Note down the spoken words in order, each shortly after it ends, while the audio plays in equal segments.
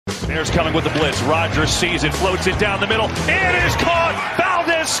Bears coming with the blitz. Rodgers sees it, floats it down the middle. It is caught.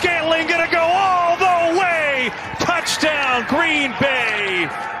 Valdez-Scantling going to go all the way. Touchdown, Green Bay.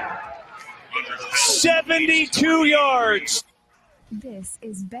 72 yards. This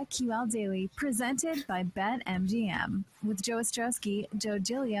is BetQL Daily, presented by BetMGM, with Joe Ostrowski, Joe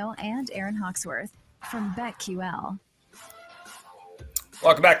Giglio, and Aaron Hawksworth from BetQL.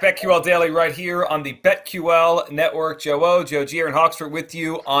 Welcome back, BetQL Daily, right here on the BetQL Network. Joe O, Joe G, Aaron Hawksworth with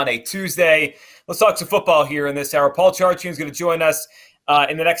you on a Tuesday. Let's talk some football here in this hour. Paul Charchian is going to join us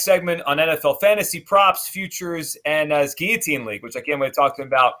in the next segment on NFL fantasy props, futures, and his Guillotine League, which I can't wait to talk to him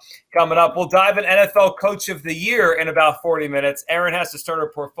about coming up. We'll dive in NFL Coach of the Year in about 40 minutes. Aaron has to start a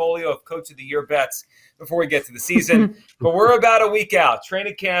portfolio of Coach of the Year bets before we get to the season. But we're about a week out.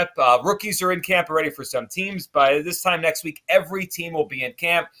 Training camp, rookies are in camp already for some teams. By this time next week, every team will be in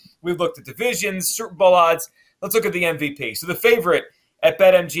camp. We've looked at divisions, Super Bowl odds. Let's look at the MVP. So the favorite at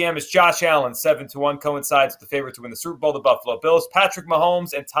BetMGM is Josh Allen, 7-1, coincides with the favorite to win the Super Bowl, the Buffalo Bills. Patrick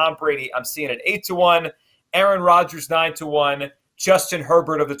Mahomes and Tom Brady, I'm seeing at 8-1. Aaron Rodgers, 9-1. Justin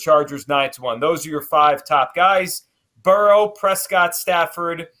Herbert of the Chargers, 9-1. Those are your five top guys. Burrow, Prescott,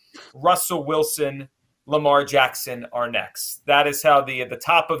 Stafford, Russell Wilson, Lamar Jackson are next. That is how the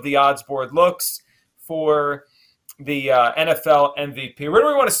top of the odds board looks for the NFL MVP. Where do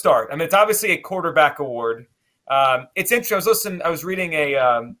we want to start? I mean, it's obviously a quarterback award. It's interesting. I was reading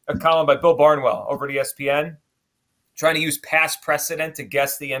a column by Bill Barnwell over at ESPN, trying to use past precedent to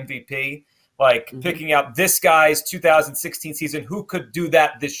guess the MVP, picking out this guy's 2016 season, who could do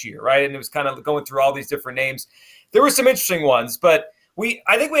that this year, right? And it was kind of going through all these different names. There were some interesting ones, but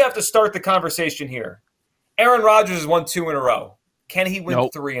I think we have to start the conversation here. Aaron Rodgers has won 2 in a row. Can he win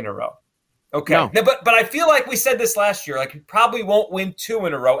 3 in a row? Okay. No. Now, but I feel like we said this last year, he probably won't win 2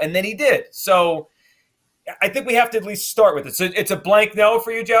 in a row, and then he did. So I think we have to at least start with it. So it's a blank no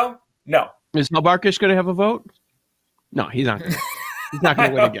for you, Joe? No. Is Mel Barkish going to have a vote? No, he's not. He's not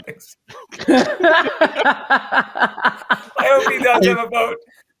going to win again. I hope he does have a vote.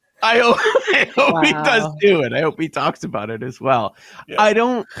 I hope he does do it. I hope he talks about it as well. Yeah.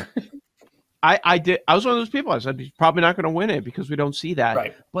 I was one of those people. I said he's probably not going to win it because we don't see that.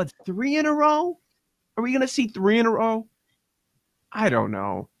 Right. But 3 in a row? Are we going to see 3 in a row? I don't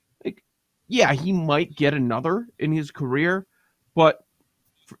know. Yeah, he might get another in his career, but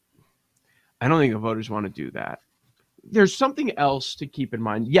I don't think the voters want to do that. There's something else to keep in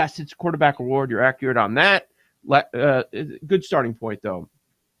mind. Yes, it's a quarterback award. You're accurate on that. Good starting point, though.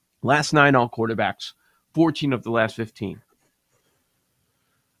 Last 9 all quarterbacks, 14 of the last 15.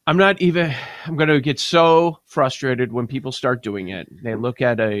 I'm going to get so frustrated when people start doing it. They look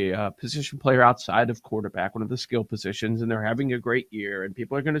at a position player outside of quarterback, one of the skill positions, and they're having a great year. And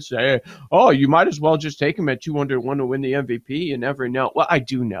people are going to say, oh, you might as well just take him at 201 to win the MVP. You never know. Well, I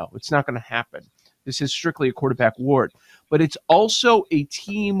do know. It's not going to happen. This is strictly a quarterback award. But it's also a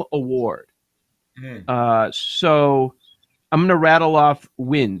team award. So I'm going to rattle off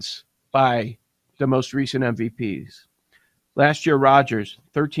wins by the most recent MVPs. Last year, Rodgers,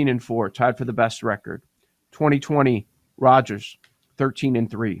 13-4, tied for the best record. 2020, Rodgers,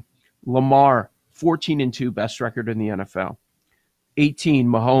 13-3. Lamar, 14-2, best record in the NFL. 18,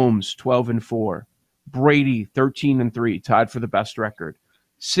 Mahomes, 12-4. Brady, 13-3, tied for the best record.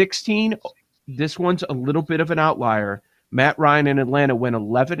 16, this one's a little bit of an outlier. Matt Ryan in Atlanta went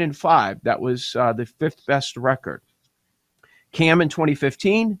 11-5. That was the 5th best record. Cam in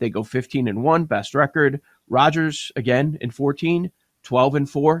 2015, they go 15-1, best record. Rodgers, again, in 14,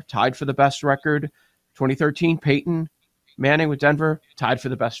 12-4, tied for the best record. 2013, Peyton Manning with Denver, tied for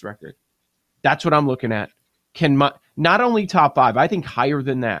the best record. That's what I'm looking at. Not only top 5, I think higher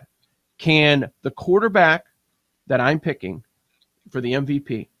than that. Can the quarterback that I'm picking for the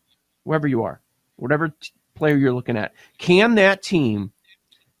MVP, whoever you are, whatever player you're looking at, can that team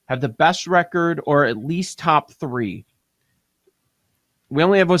have the best record or at least top 3? We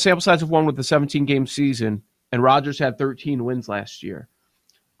only have a sample size of 1 with the 17-game season, and Rodgers had 13 wins last year.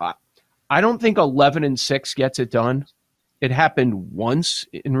 I don't think 11-6 gets it done. It happened once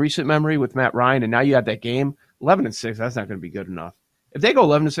in recent memory with Matt Ryan, and now you have that game. 11-6, that's not going to be good enough. If they go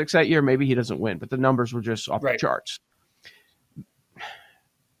 11-6 that year, maybe he doesn't win, but the numbers were just off the charts.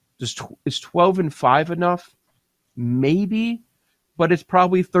 Is 12-5 enough? Maybe, but it's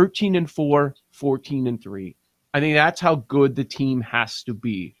probably 13-4, 14-3. I think that's how good the team has to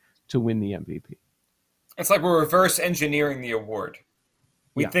be to win the MVP. It's like we're reverse engineering the award.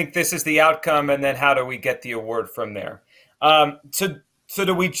 We think this is the outcome, and then how do we get the award from there? So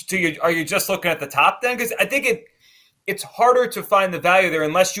are you just looking at the top then? Because I think it's harder to find the value there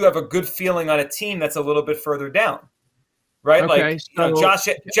unless you have a good feeling on a team that's a little bit further down. right? Okay, Like, you know,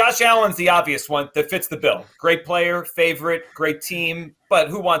 Josh Allen's the obvious one that fits the bill. Great player, favorite, great team, but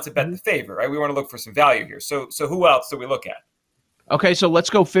who wants to bet the favorite, right? We want to look for some value here. So who else do we look at? Okay, so let's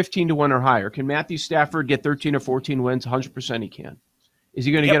go 15-1 or higher. Can Matthew Stafford get 13 or 14 wins? 100% he can. Is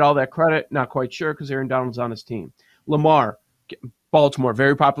he going to get all that credit? Not quite sure because Aaron Donald's on his team. Lamar, Baltimore,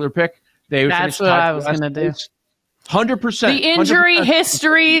 very popular pick. That's what I was going to do. 100%. The injury 100%.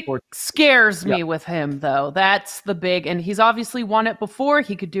 history scares me with him, though. That's the big, and he's obviously won it before.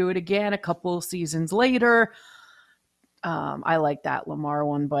 He could do it again a couple of seasons later. I like that Lamar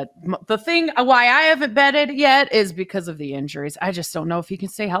one, but the thing why I haven't betted yet is because of the injuries. I just don't know if he can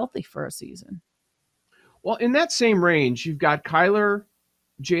stay healthy for a season. Well, in that same range, you've got Kyler,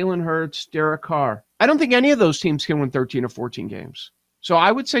 Jalen Hurts, Derek Carr. I don't think any of those teams can win 13 or 14 games. So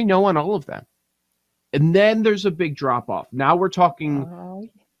I would say no on all of them. And then there's a big drop-off. Now we're talking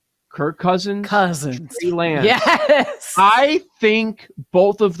Kirk Cousins. Trey Lance. Yes. I think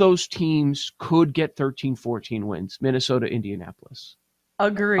both of those teams could get 13, 14 wins. Minnesota, Indianapolis.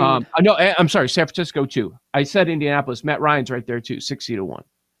 Agreed. No, I'm sorry. San Francisco, too. I said Indianapolis. Matt Ryan's right there, too. 60-1.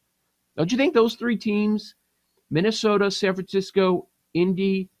 Don't you think those three teams, Minnesota, San Francisco,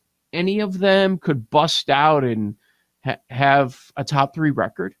 Indy, any of them could bust out and have a top 3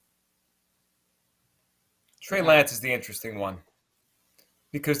 record? Trey Lance is the interesting one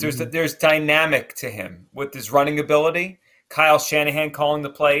because there's dynamic to him with his running ability. Kyle Shanahan calling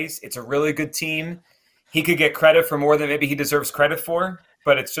the plays. It's a really good team. He could get credit for more than maybe he deserves credit for,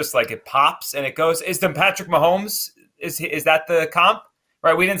 but it's just like it pops and it goes. Is then Patrick Mahomes, is that the comp?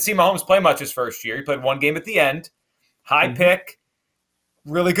 Right, we didn't see Mahomes play much his first year. He played one game at the end. High pick,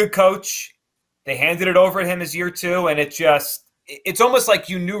 really good coach. They handed it over to him his year 2, and it's almost like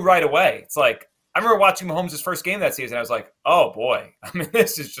you knew right away. It's like, I remember watching Mahomes' first game that season. I was like, oh, boy. I mean,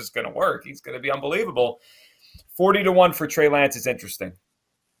 this is just going to work. He's going to be unbelievable. 40-1 for Trey Lance is interesting.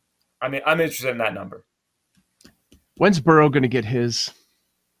 I mean, I'm interested in that number. When's Burrow going to get his?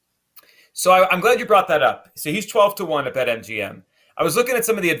 So I'm glad you brought that up. So he's 12-1 at BetMGM. I was looking at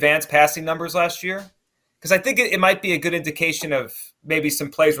some of the advanced passing numbers last year because I think it might be a good indication of maybe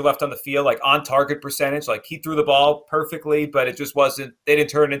some plays were left on the field, like on-target percentage. Like he threw the ball perfectly, but it just wasn't – they didn't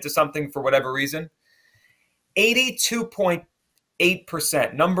turn it into something for whatever reason.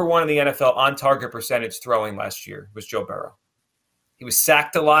 82.8%, number one in the NFL on-target percentage throwing last year was Joe Burrow. He was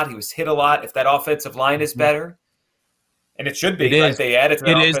sacked a lot. He was hit a lot. If that offensive line is better, and it should be, right? They added to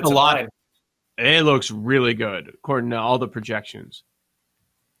that offensive line. It looks really good according to all the projections.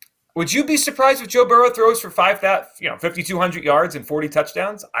 Would you be surprised if Joe Burrow throws for 5,200 yards and 40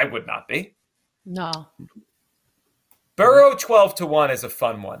 touchdowns? I would not be. No. Burrow 12-1 is a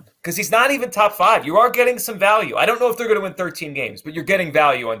fun one because he's not even top 5. You are getting some value. I don't know if they're going to win 13 games, but you're getting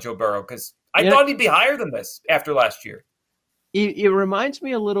value on Joe Burrow because I thought he'd be higher than this after last year. It reminds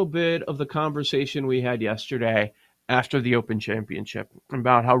me a little bit of the conversation we had yesterday after the Open Championship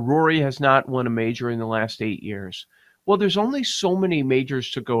about how Rory has not won a major in the last 8 years. Well, there's only so many majors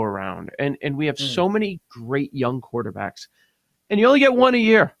to go around, and we have so many great young quarterbacks, and you only get one a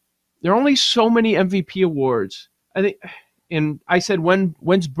year. There are only so many MVP awards. I think, and I said,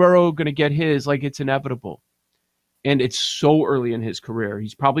 when's Burrow going to get his? Like, it's inevitable, and it's so early in his career.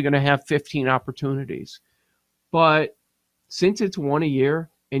 He's probably going to have 15 opportunities, but since it's one a year,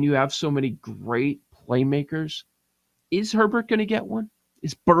 and you have so many great playmakers, is Herbert going to get one?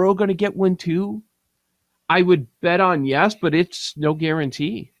 Is Burrow going to get one too? I would bet on yes, but it's no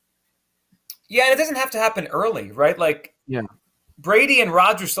guarantee. Yeah, and it doesn't have to happen early, right? Like, Brady and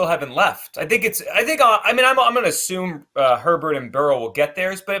Rodgers still haven't left. I'm going to assume Herbert and Burrow will get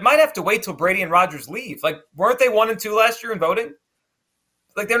theirs, but it might have to wait till Brady and Rodgers leave. Like, weren't they 1 and 2 last year in voting?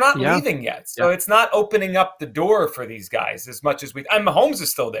 Like, they're not leaving yet, so it's not opening up the door for these guys as much as Mahomes is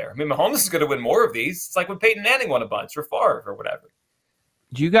still there. I mean, Mahomes is going to win more of these. It's like when Peyton Manning won a bunch or Favre or whatever.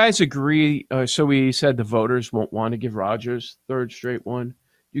 Do you guys agree? So we said the voters won't want to give Rodgers third straight one.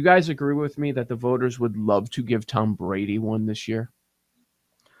 Do you guys agree with me that the voters would love to give Tom Brady one this year?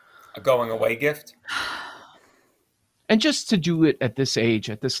 A going away gift? And just to do it at this age,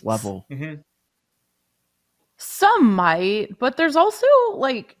 at this level. Mm-hmm. Some might, but there's also,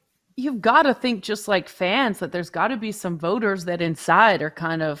 like, you've got to think just like fans that there's got to be some voters that inside are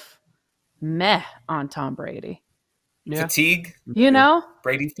kind of meh on Tom Brady. Yeah. Fatigue? You know?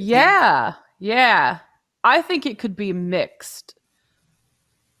 Brady fatigue? Yeah. I think it could be mixed.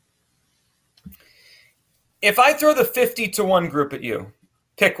 If I throw the 50-1 group at you,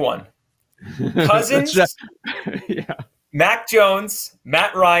 pick one. Cousins, Mac Jones,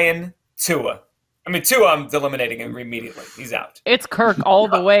 Matt Ryan, Tua. I mean, Tua, I'm eliminating him immediately. He's out. It's Kirk all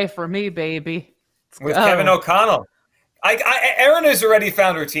the way for me, baby. With Kevin O'Connell. Erin has already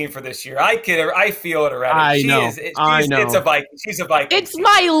found her team for this year. I feel it already. I know. It's a Viking. She's a Viking. It's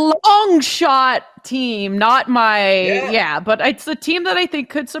my long shot team, not my but it's a team that I think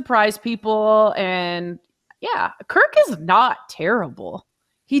could surprise people. And Kirk is not terrible.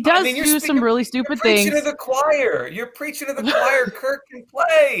 He does do some really stupid things. You're preaching to the choir. You're preaching to the choir. Kirk can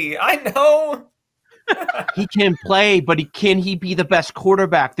play. I know. He can play, but can he be the best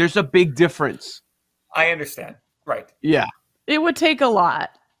quarterback? There's a big difference. I understand. Right. Yeah. It would take a lot.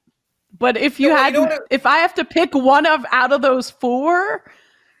 But if if I have to pick one out of those four,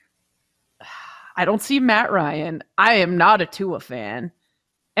 I don't see Matt Ryan. I am not a Tua fan.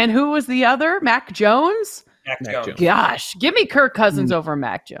 And who was the other? Mac Jones? Mac Jones. Gosh, give me Kirk Cousins over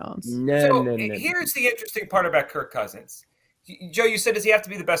Mac Jones. No. Here's the interesting part about Kirk Cousins. Joe, you said, does he have to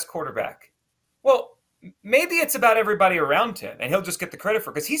be the best quarterback? Well, maybe it's about everybody around him, and he'll just get the credit for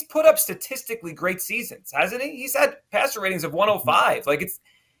it because he's put up statistically great seasons, hasn't he? He's had passer ratings of 105. Like,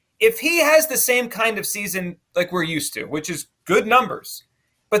 if he has the same kind of season like we're used to, which is good numbers,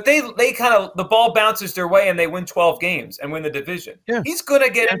 but they kind of the ball bounces their way and they win 12 games and win the division. Yeah. He's going to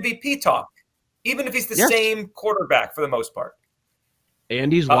get MVP talk, even if he's the same quarterback for the most part.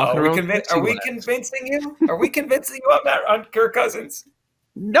 And he's walking around. Are we convincing you? Are we convincing you on Kirk Cousins?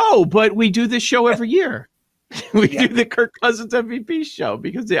 No, but we do this show every year. We do the Kirk Cousins MVP show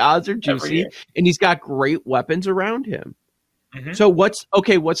because the odds are juicy and he's got great weapons around him. Mm-hmm. So what's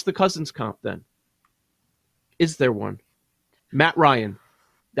the Cousins comp then? Is there one? Matt Ryan.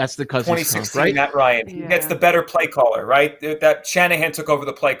 That's the Cousins 2016 comp, right? Matt Ryan. He gets the better play caller, right? That Shanahan took over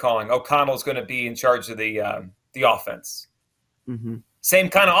the play calling. O'Connell's going to be in charge of the offense. Mm-hmm. Same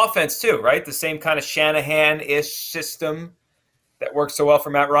kind of offense too, right? The same kind of Shanahan-ish system that works so well for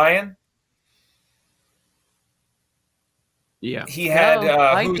Matt Ryan. Yeah, he had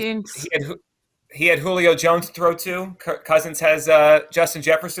he had Julio Jones to throw to. Cousins has Justin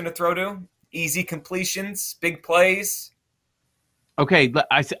Jefferson to throw to. Easy completions, big plays. Okay,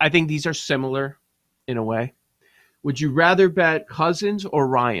 I think these are similar in a way. Would you rather bet Cousins or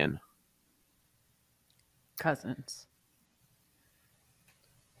Ryan? Cousins.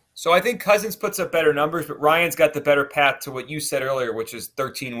 So I think Cousins puts up better numbers, but Ryan's got the better path to what you said earlier, which is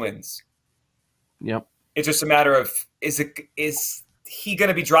 13 wins. Yep. It's just a matter of is he going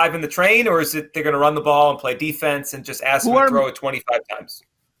to be driving the train, or is it they're going to run the ball and play defense and just ask him to throw it 25 times?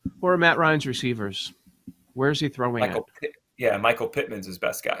 Who are Matt Ryan's receivers? Where's he throwing Michael Pittman's his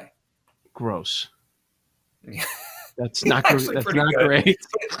best guy. Gross. That's not great. That's not great.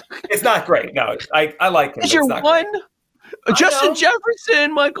 It's not great. No, I like him. Is your one? Justin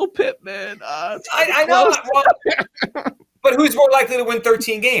Jefferson, Michael Pittman. I know. Well, but who's more likely to win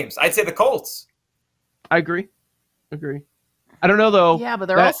 13 games? I'd say the Colts. I agree. I don't know, though. Yeah, but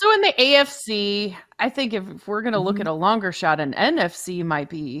they're also in the AFC. I think if we're going to look at a longer shot, an NFC might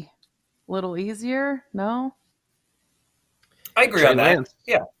be a little easier. No? I agree on that.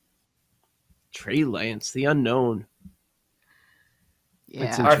 Yeah. Trey Lance, the unknown.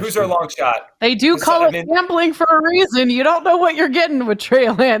 Yeah. All right, who's our long shot? They do call it gambling for a reason. You don't know what you're getting with Trey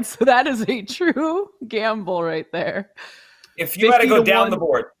Lance. So that is a true gamble right there. If you had to go down the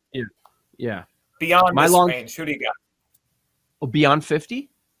board. Yeah. Beyond this range, who do you got? Oh, beyond 50?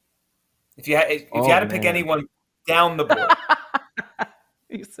 If you had to pick anyone down the board.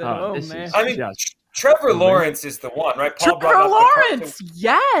 He said, man. I mean, Trevor Lawrence is the one, right? Trevor Lawrence,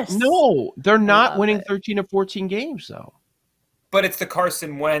 yes. No, they're not winning 13 or 14 games, though. But it's the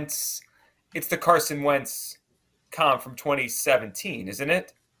Carson Wentz. It's the Carson Wentz comp from 2017, isn't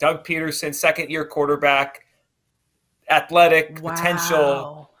it? Doug Peterson, second-year quarterback, athletic,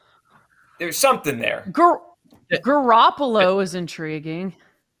 potential. There's something there. Garoppolo is intriguing.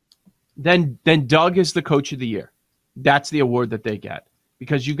 Then Doug is the coach of the year. That's the award that they get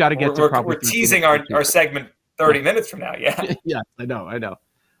because you got to get to probably. We're teasing our segment 30 minutes from now. Yeah. Yeah, I know.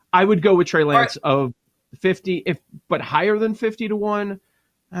 I would go with Trey Lance of 50, but higher than 50 to 1.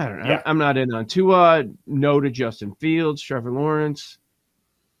 I don't know. Yeah. I'm not in on Tua. No to Justin Fields, Trevor Lawrence.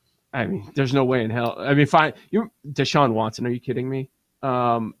 I mean, there's no way in hell. I mean, fine. You're Deshaun Watson. Are you kidding me?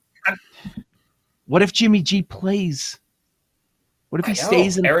 What if Jimmy G plays? What if he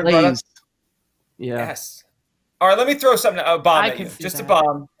stays and plays? Yeah. Yes. All right, let me throw something a bomb at you. Just a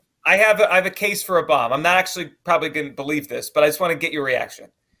bomb. I have a case for a bomb. I'm not actually probably going to believe this, but I just want to get your reaction.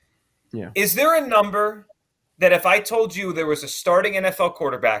 Yeah. Is there a number that if I told you there was a starting NFL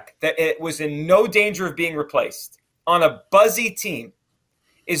quarterback that it was in no danger of being replaced on a buzzy team,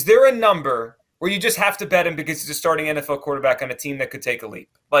 is there a number where you just have to bet him because he's a starting NFL quarterback on a team that could take a leap?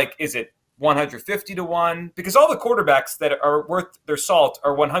 Like, is it 150 to 1? Because all the quarterbacks that are worth their salt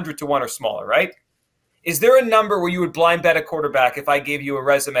are 100 to 1 or smaller, right? Is there a number where you would blind bet a quarterback if I gave you a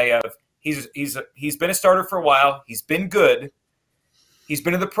resume of he's been a starter for a while, he's been good, he's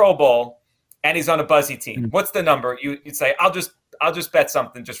been in the Pro Bowl, and he's on a buzzy team? What's the number you'd say? I'll just bet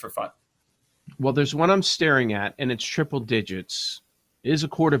something just for fun. Well, there's one I'm staring at, and it's triple digits. Is a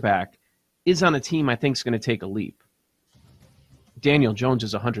quarterback, is on a team I think is going to take a leap. Daniel Jones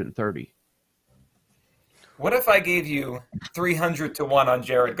is 130. What if I gave you 300 to 1 on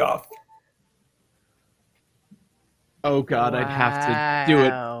Jared Goff? Oh, God, I'd have to do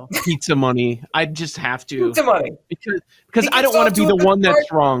it. Pizza money. I'd just have to. Pizza money. Because I don't want to be the one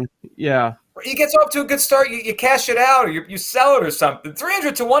that's wrong. Yeah. He gets off to a good start. You cash it out or you sell it or something.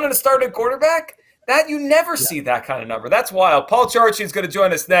 300 to 1 on a starting quarterback? That you never see that kind of number. That's wild. Paul Charchian is going to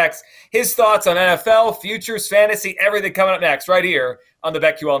join us next. His thoughts on NFL, futures, fantasy, everything coming up next right here on the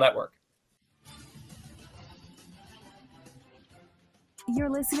BetQL Network. You're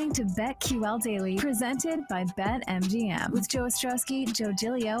listening to BetQL Daily, presented by BetMGM, with Joe Ostrowski, Joe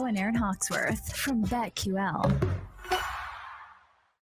Giglio, and Aaron Hawksworth from BetQL.